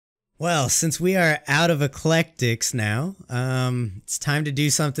Well, since we are out of eclectics now, it's time to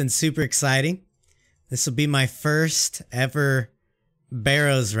do something super exciting. This will be my first ever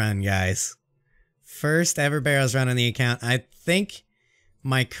Barrows run, guys. First ever Barrows run on the account. I think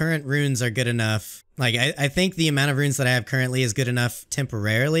my current runes are good enough. Like, I think the amount of runes that I have currently is good enough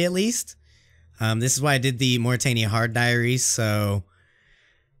temporarily, at least. This is why I did the Mauritania Hard Diaries, so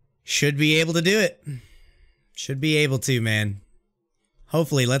should be able to do it. Should be able to, man.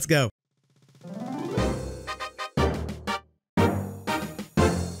 Hopefully, let's go.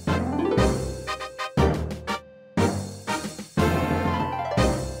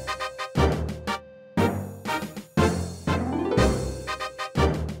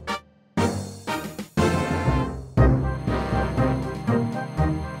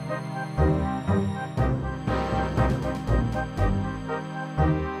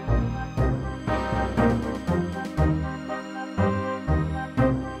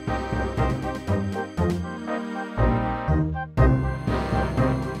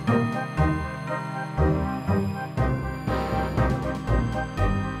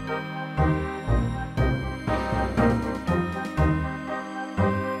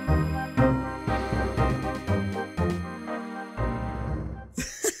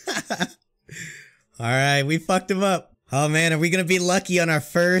 Alright, we fucked him up. Oh man, are we gonna be lucky on our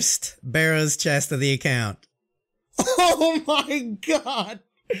first Barrows chest of the account? Oh my god!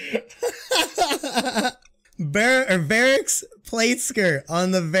 Varric's plate skirt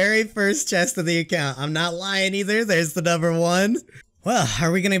on the very first chest of the account. I'm not lying either, there's the number one. Well,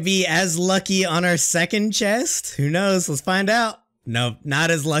 are we gonna be as lucky on our second chest? Who knows, let's find out. Nope,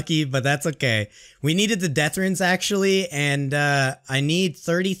 not as lucky, but that's okay. We needed the death runes actually, and I need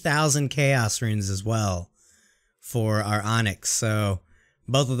 30,000 chaos runes as well for our onyx, so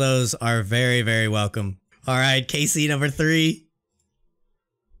both of those are very, very welcome. Alright, KC number 3.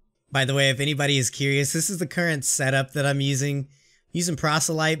 By the way, if anybody is curious, this is the current setup that I'm using. I'm using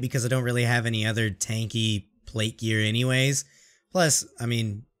proselyte because I don't really have any other tanky plate gear anyways. Plus, I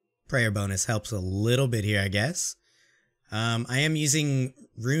mean, prayer bonus helps a little bit here, I guess. I am using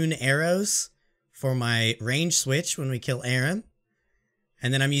rune arrows for my range switch when we kill Aaron.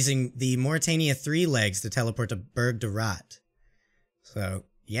 And then I'm using the Mauritania 3 legs to teleport to Berg de Rot. So,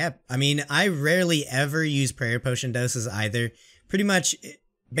 yeah, I mean, I rarely ever use prayer potion doses either. Pretty much,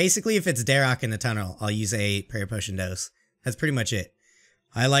 basically if it's Darok in the tunnel, I'll use a prayer potion dose. That's pretty much it.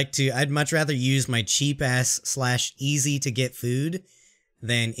 I'd much rather use my cheap ass / easy to get food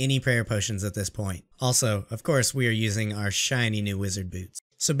than any prayer potions at this point. Also, of course, we are using our shiny new wizard boots.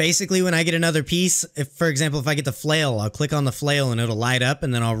 So basically when I get another piece, for example, if I get the flail, I'll click on the flail and it'll light up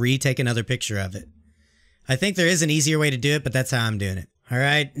and then I'll retake another picture of it. I think there is an easier way to do it, but that's how I'm doing it.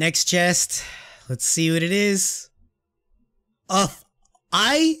 Alright, next chest. Let's see what it is. Are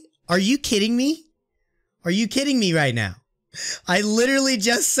you kidding me? Are you kidding me right now? I literally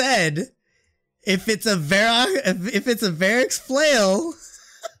just said, if it's a Varric's flail,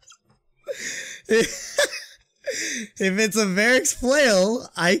 if it's a Varric's flail,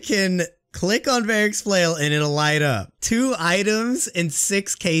 I can click on Varric's flail and it'll light up. 2 items and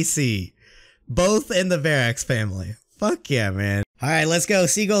 6 KC. Both in the Varric's family. Fuck yeah, man. Alright, let's go.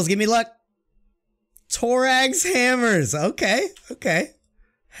 Seagulls, give me luck. Torag's hammers. Okay, okay.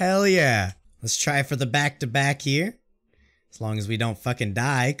 Hell yeah. Let's try for the back-to-back here. As long as we don't fucking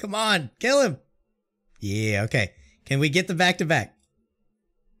die. Come on, kill him. Yeah, okay. Can we get the back-to-back?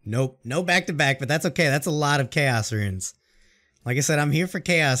 Nope, no back-to-back, but that's okay. That's a lot of chaos runes. Like I said, I'm here for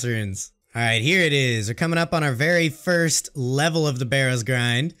chaos runes. Alright, here it is. We're coming up on our very first level of the Barrows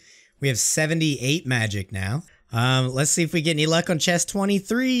grind. We have 78 magic now. Let's see if we get any luck on chest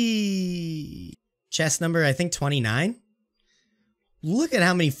 23. Chest number, I think 29? Look at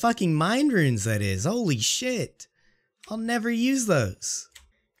how many fucking mind runes that is. Holy shit. I'll never use those.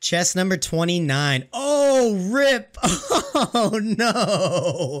 Chest number 29. Oh, rip. Oh,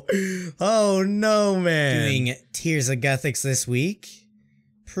 no. Oh, no, man. Doing Tears of Guthix this week.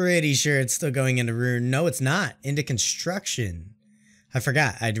 Pretty sure it's still going into rune. No, it's not. Into construction. I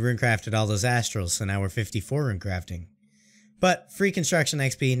forgot. I'd rune crafted all those astrals, so now we're 54 rune crafting. But free construction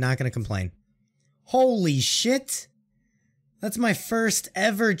XP, not going to complain. Holy shit. That's my first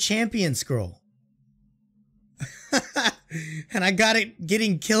ever champion scroll. And I got it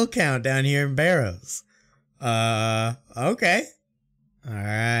getting kill count down here in Barrows. Okay.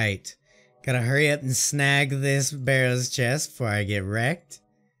 Alright. Gotta hurry up and snag this Barrows chest before I get wrecked.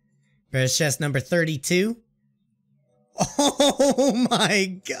 Barrows chest number 32. Oh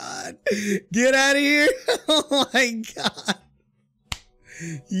my god. Get out of here. Oh my god.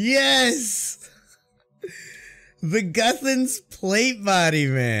 Yes. The Guthin's plate body,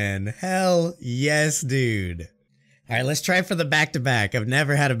 man. Hell yes, dude. All right, let's try for the back-to-back. I've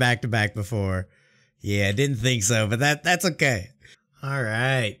never had a back-to-back before. Yeah, didn't think so, but that's okay. All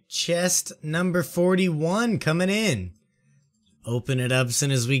right, chest number 41 coming in. Open it up as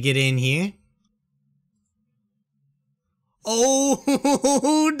soon as we get in here.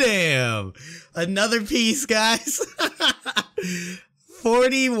 Oh, damn. Another piece, guys.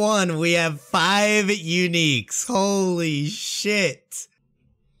 41. We have 5 uniques. Holy shit.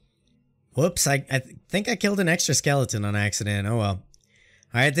 Whoops, I think I killed an extra skeleton on accident. Oh well.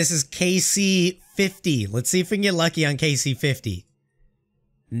 Alright, this is KC50. Let's see if we can get lucky on KC50.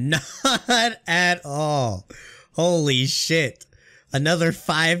 Not at all. Holy shit. Another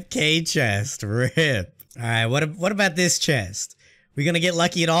 5K chest. Rip. Alright, what about this chest? We gonna get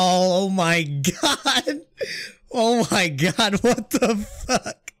lucky at all? Oh my god. Oh my god, what the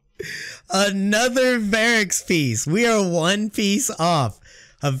fuck? Another Barracks piece. We are 1 piece off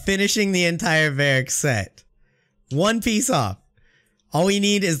of finishing the entire Barracks set. 1 piece off. All we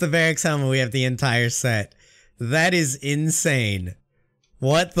need is the Barracks helmet. We have the entire set. That is insane.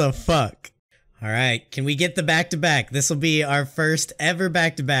 What the fuck? Alright, can we get the back-to-back? This will be our first ever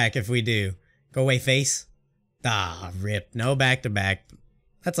back-to-back if we do. Go away, face. Ah, rip. No back-to-back.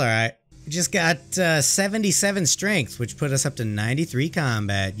 That's alright. We just got 77 strength, which put us up to 93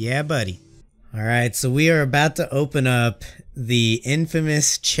 combat. Yeah, buddy. Alright, so we are about to open up the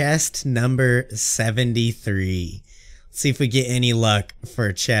infamous chest number 73. Let's see if we get any luck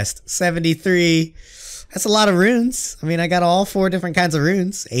for chest 73. That's a lot of runes. I mean, I got all 4 different kinds of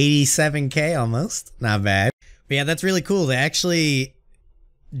runes. 87k almost. Not bad. But yeah, that's really cool. They actually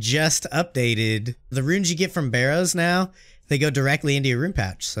just updated the runes you get from Barrows now. They go directly into your rune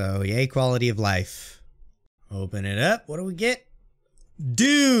pouch. So yay, quality of life. Open it up. What do we get?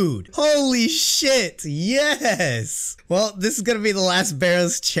 Dude! Holy shit! Yes! Well, this is gonna be the last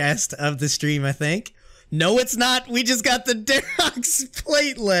Barrows chest of the stream, I think. No, it's not! We just got the Derox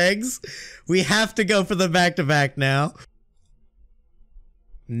plate legs! We have to go for the back-to-back now.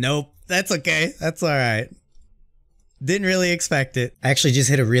 Nope. That's okay. That's alright. Didn't really expect it. I actually just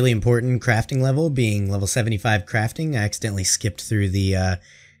hit a really important crafting level, being level 75 crafting. I accidentally skipped through the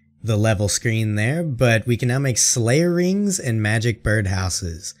level screen there, but we can now make Slayer rings and magic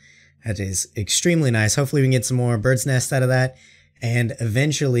birdhouses. That is extremely nice. Hopefully we can get some more bird's nest out of that, and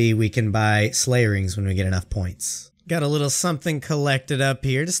eventually we can buy Slayer rings when we get enough points. Got a little something collected up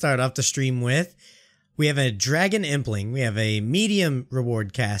here to start off the stream with. We have a dragon impling, we have a medium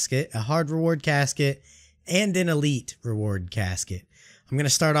reward casket, a hard reward casket, and an elite reward casket. I'm going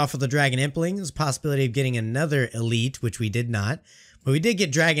to start off with the dragon impling. There's a possibility of getting another elite, which we did not. But we did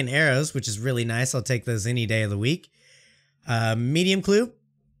get dragon arrows, which is really nice. I'll take those any day of the week. Medium clue.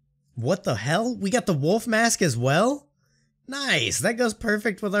 What the hell? We got the wolf mask as well? Nice. That goes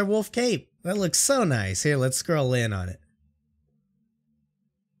perfect with our wolf cape. That looks so nice. Here, let's scroll in on it.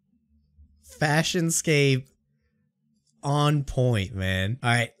 Fashionscape on point, man. All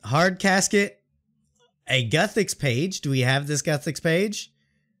right, hard casket. A Guthix page. Do we have this Guthix page?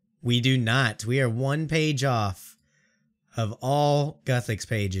 We do not. We are 1 page off of all Guthix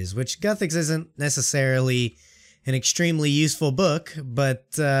pages, which Guthix isn't necessarily an extremely useful book, but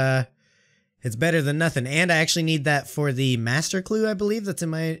it's better than nothing. And I actually need that for the master clue, I believe, that's in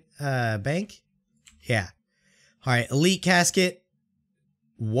my bank. Yeah. All right, elite casket.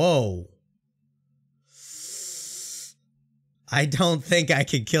 Whoa. I don't think I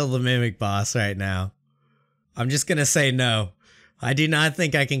could kill the mimic boss right now. I'm just gonna say no. I do not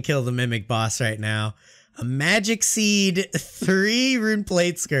think I can kill the mimic boss right now. A magic seed, 3 rune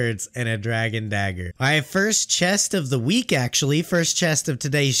plate skirts, and a dragon dagger. All right, first chest of the week, actually. First chest of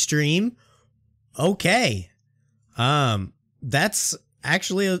today's stream. Okay. That's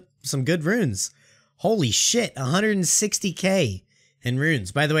actually some good runes. Holy shit, 160k in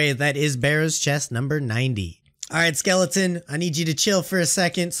runes. By the way, that is Barrows chest number 90. All right, skeleton, I need you to chill for a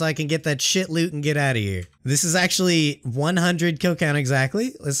second so I can get that shit loot and get out of here. This is actually 100 kill count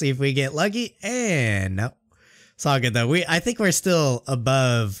exactly. Let's see if we get lucky. And no, it's all good though. I think we're still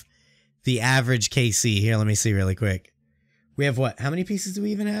above the average KC. Here, let me see really quick. We have what? How many pieces do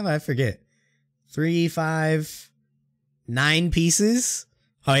we even have? I forget. 3, 5, 9 pieces.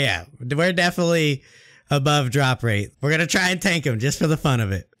 Oh yeah, we're definitely above drop rate. We're gonna try and tank him just for the fun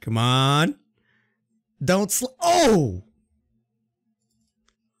of it. Come on. Don't oh!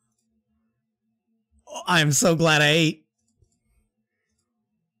 I'm so glad I ate.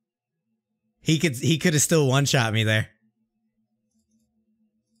 He could have still one-shot me there.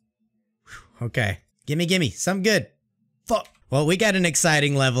 Whew, okay. Gimme. Something good. Fuck. Well, we got an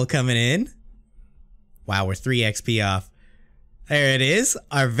exciting level coming in. Wow, we're 3 XP off. There it is.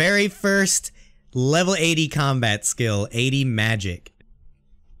 Our very first level 80 combat skill, 80 magic.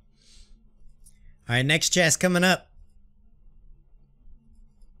 Alright, next chest coming up.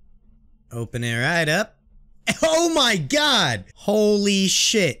 Open it right up. Oh my god! Holy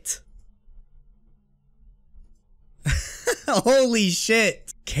shit. Holy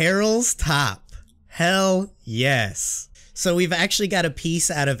shit. Carol's top. Hell yes. So we've actually got a piece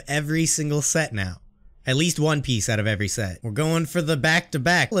out of every single set now. At least one piece out of every set. We're going for the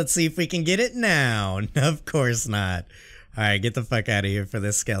back-to-back. Let's see if we can get it now. Of course not. Alright, get the fuck out of here before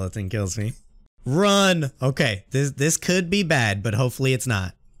this skeleton kills me. Run! Okay, this could be bad, but hopefully it's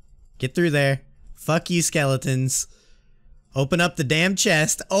not. Get through there. Fuck you, skeletons. Open up the damn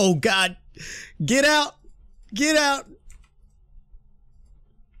chest. Oh god! Get out! Get out!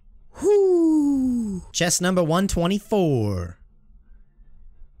 Whoo! Chest number 124.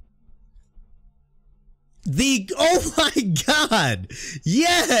 Oh my god!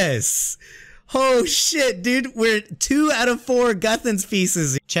 Yes! Oh shit, dude. We're 2 out of 4 Guthans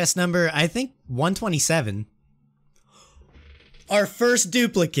pieces. Chest number, I think, 127. Our first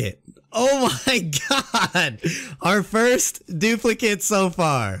duplicate. Oh my god! Our first duplicate so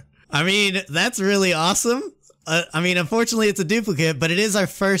far. I mean, that's really awesome. I mean, unfortunately it's a duplicate, but it is our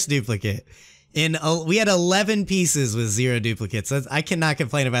first duplicate. We had 11 pieces with 0 duplicates. I cannot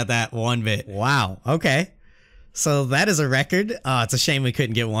complain about that one bit. Wow, okay. So that is a record. Oh, it's a shame we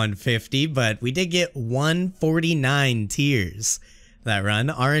couldn't get 150, but we did get 149 tiers that run.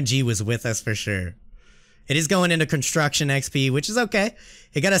 RNG was with us for sure. It is going into construction XP, which is okay.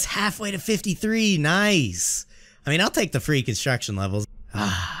 It got us halfway to 53. Nice. I mean, I'll take the free construction levels.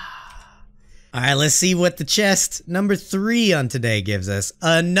 Alright, let's see what the chest number 3 on today gives us.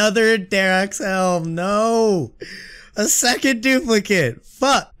 Another Darrock's Helm. No. A second duplicate.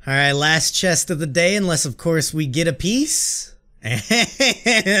 Fuck. Alright, last chest of the day, unless of course we get a piece.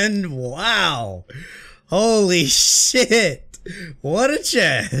 And wow. Holy shit. What a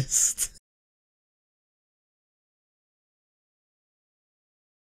chest.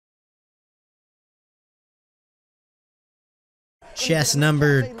 Chest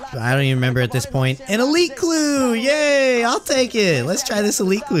number, I don't even remember at this point. An elite clue! Yay! I'll take it! Let's try this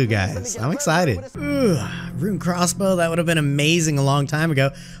elite clue, guys. I'm excited. Rune crossbow, that would have been amazing a long time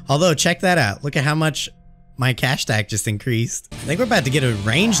ago. Although, check that out. Look at how much my cash stack just increased. I think we're about to get a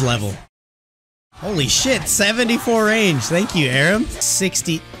range level. Holy shit, 74 range. Thank you, Aram.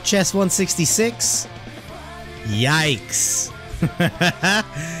 60, chest 166. Yikes.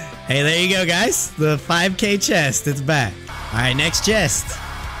 Hey, there you go, guys. The 5K chest, it's back. Alright, next chest.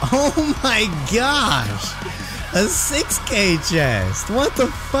 Oh my gosh! A 6K chest! What the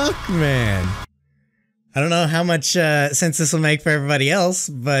fuck, man? I don't know how much sense this will make for everybody else,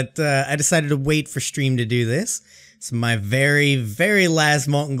 but I decided to wait for stream to do this. It's my very, very last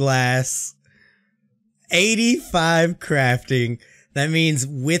molten glass. 85 crafting. That means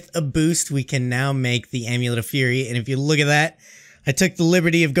with a boost, we can now make the Amulet of Fury, and if you look at that, I took the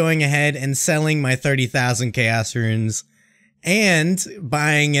liberty of going ahead and selling my 30,000 Chaos Runes and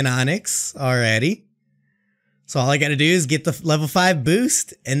buying an Onyx already. So all I gotta do is get the level 5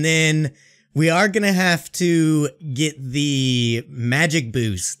 boost, and then we are gonna have to get the magic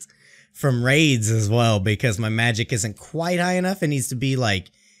boost from raids as well, because my magic isn't quite high enough. It needs to be like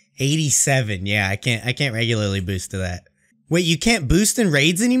 87. Yeah, I can't regularly boost to that. Wait, you can't boost in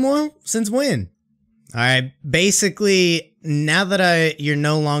raids anymore? Since when? Alright, basically, now that you're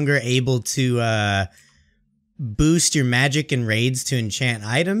no longer able to boost your magic in raids to enchant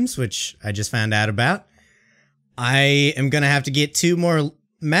items, which I just found out about, I am gonna have to get 2 more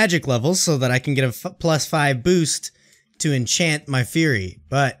magic levels so that I can get a +5 boost to enchant my Fury.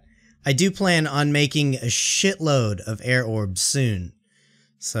 But I do plan on making a shitload of air orbs soon,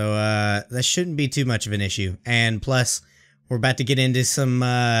 so that shouldn't be too much of an issue. And plus, we're about to get into some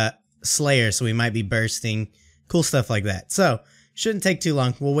Slayer, so we might be bursting, cool stuff like that. So shouldn't take too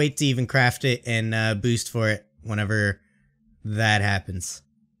long. We'll wait to even craft it and boost for it whenever that happens.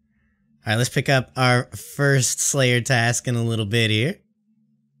 Alright, let's pick up our first Slayer task in a little bit here.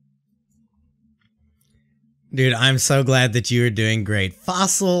 Dude, I'm so glad that you are doing great.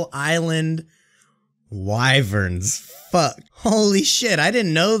 Fossil Island Wyverns. Fuck. Holy shit, I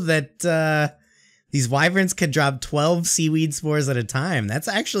didn't know that these wyverns could drop 12 seaweed spores at a time. That's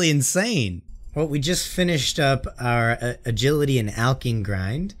actually insane. Well, we just finished up our agility and alching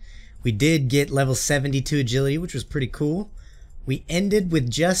grind. We did get level 72 agility, which was pretty cool. We ended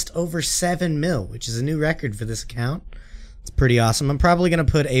with just over 7 mil, which is a new record for this account. It's pretty awesome. I'm probably going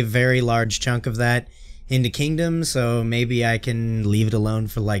to put a very large chunk of that into Kingdom, so maybe I can leave it alone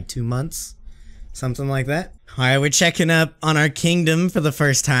for like 2 months. Something like that. All right, we're checking up on our kingdom for the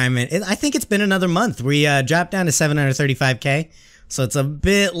first time, and I think it's been another month. We dropped down to 735k, so it's a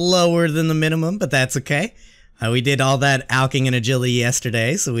bit lower than the minimum, but that's okay. We did all that alching and agility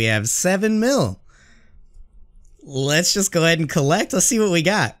yesterday, so we have 7 mil. Let's just go ahead and collect. Let's see what we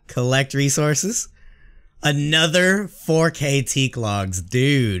got. Collect resources. Another 4k teak logs.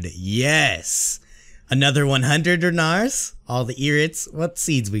 Dude, yes. Another 100 renars. All the irits. What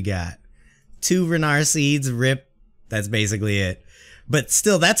seeds we got? 2 renar seeds. Rip. That's basically it. But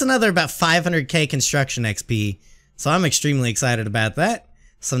still, that's another about 500k construction XP. So I'm extremely excited about that.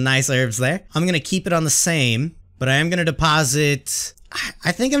 Some nice herbs there. I'm going to keep it on the same, but I am going to deposit...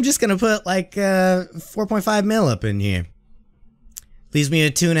 I think I'm just going to put like 4.5 mil up in here. Leaves me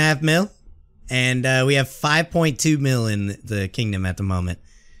at 2.5 mil. And we have 5.2 mil in the kingdom at the moment.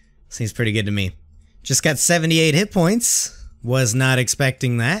 Seems pretty good to me. Just got 78 hit points. Was not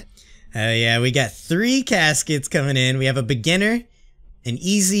expecting that. Yeah, we got 3 caskets coming in. We have a beginner, an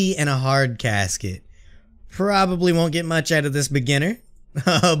easy, and a hard casket. Probably won't get much out of this beginner.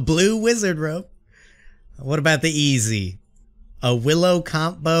 A blue wizard rope. What about the easy? A willow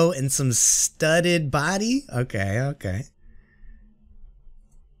combo and some studded body? Okay, okay.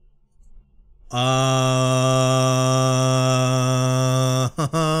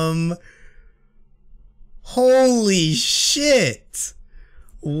 Holy shit!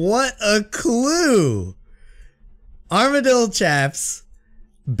 What a clue! Armadillo chaps,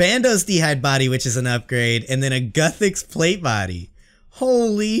 Bando's D'hide body, which is an upgrade, and then a Guthix plate body.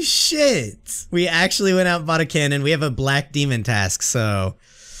 Holy shit! We actually went out and bought a cannon. We have a black demon task, so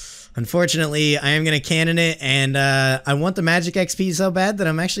unfortunately I am going to cannon it, and I want the magic XP so bad that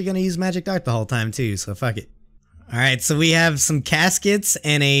I'm actually going to use magic dart the whole time too, so fuck it. Alright, so we have some caskets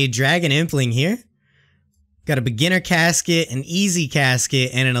and a dragon impling here. Got a beginner casket, an easy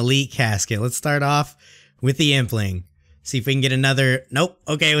casket, and an elite casket. Let's start off with the impling. See if we can get another... Nope.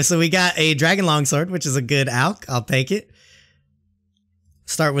 Okay, so we got a dragon longsword, which is a good alch. I'll take it.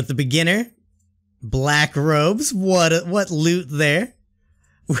 Start with the beginner. Black robes. What loot there.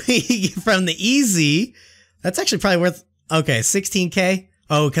 From the easy, that's actually probably worth... Okay, 16k.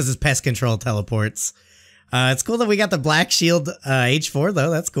 Oh, because it's pest control teleports. It's cool that we got the black shield H4,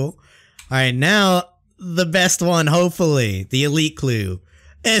 though. That's cool. All right, now the best one, hopefully. The elite clue.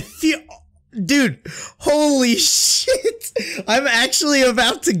 If you... Dude, holy shit. I'm actually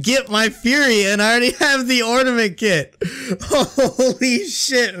about to get my Fury and I already have the ornament kit. Holy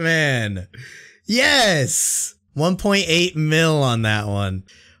shit, man. Yes. 1.8 mil on that one.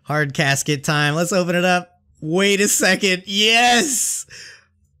 Hard casket time. Let's open it up. Wait a second. Yes.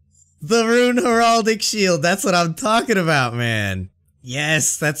 The Rune Heraldic Shield. That's what I'm talking about, man.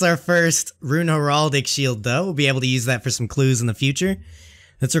 Yes, that's our first Rune Heraldic Shield, though. We'll be able to use that for some clues in the future.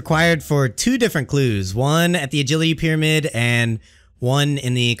 That's required for 2 different clues. One at the Agility Pyramid and one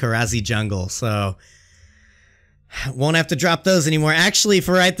in the Karazi Jungle. So, won't have to drop those anymore. Actually,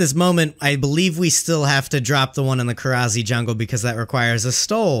 for right this moment, I believe we still have to drop the one in the Karazi Jungle because that requires a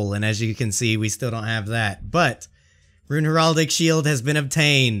stole. And as you can see, we still don't have that. But, Rune Heraldic Shield has been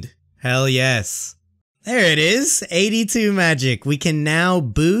obtained. Hell yes. There it is. 82 magic. We can now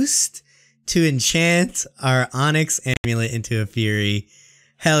boost to enchant our Onyx Amulet into a Fury.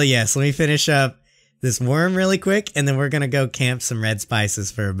 Hell yes. Let me finish up this worm really quick, and then we're gonna go camp some red spices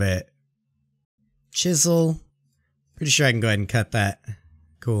for a bit. Chisel. Pretty sure I can go ahead and cut that.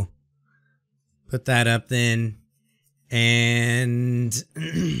 Cool. Put that up then. And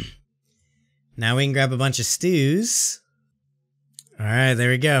now we can grab a bunch of stews. Alright,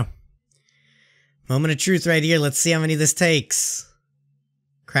 there we go. Moment of truth right here. Let's see how many this takes.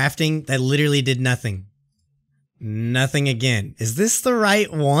 Crafting, that literally did nothing. Nothing again. Is this the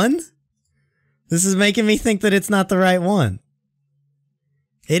right one? This is making me think that it's not the right one.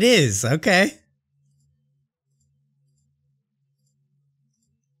 It is. Okay.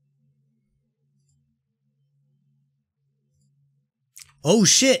 Oh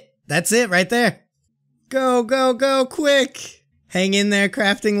shit. That's it right there. Go, go, go, quick. Hang in there,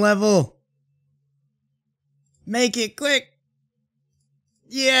 crafting level. Make it quick.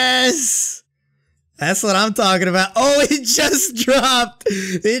 Yes. That's what I'm talking about. Oh, it just dropped.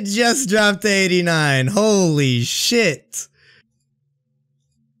 It just dropped to 89. Holy shit.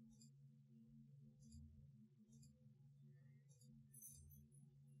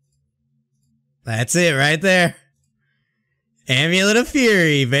 That's it right there. Amulet of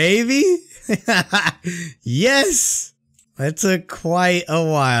Fury, baby. Yes. That took quite a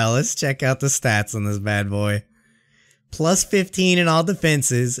while. Let's check out the stats on this bad boy. Plus 15 in all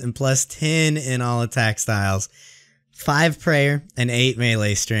defenses and plus 10 in all attack styles. 5 prayer and 8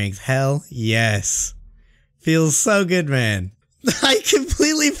 melee strength. Hell yes. Feels so good, man. I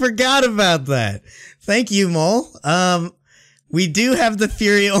completely forgot about that. Thank you, Mole. We do have the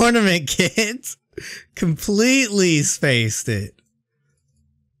Fury Ornament Kit. Completely spaced it.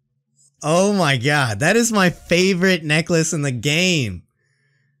 Oh my god, that is my favorite necklace in the game.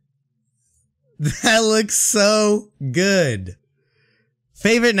 That looks so good.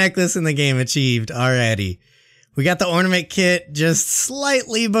 Favorite necklace in the game achieved already. We got the ornament kit just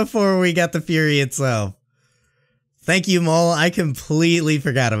slightly before we got the Fury itself. Thank you, Mole. I completely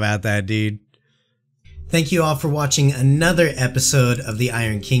forgot about that, dude. Thank you all for watching another episode of the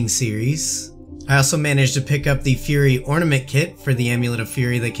Iron King series. I also managed to pick up the Fury Ornament Kit for the Amulet of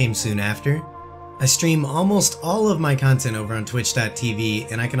Fury that came soon after. I stream almost all of my content over on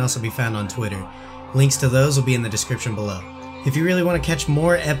twitch.tv, and I can also be found on Twitter. Links to those will be in the description below. If you really want to catch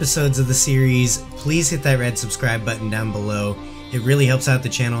more episodes of the series, please hit that red subscribe button down below. It really helps out the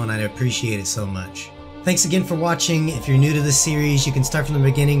channel and I'd appreciate it so much. Thanks again for watching. If you're new to this series, you can start from the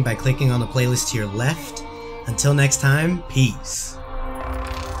beginning by clicking on the playlist to your left. Until next time, peace.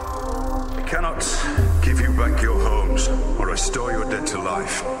 I cannot give you back your homes or restore your dead to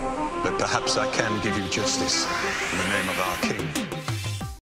life, but perhaps I can give you justice in the name of our king.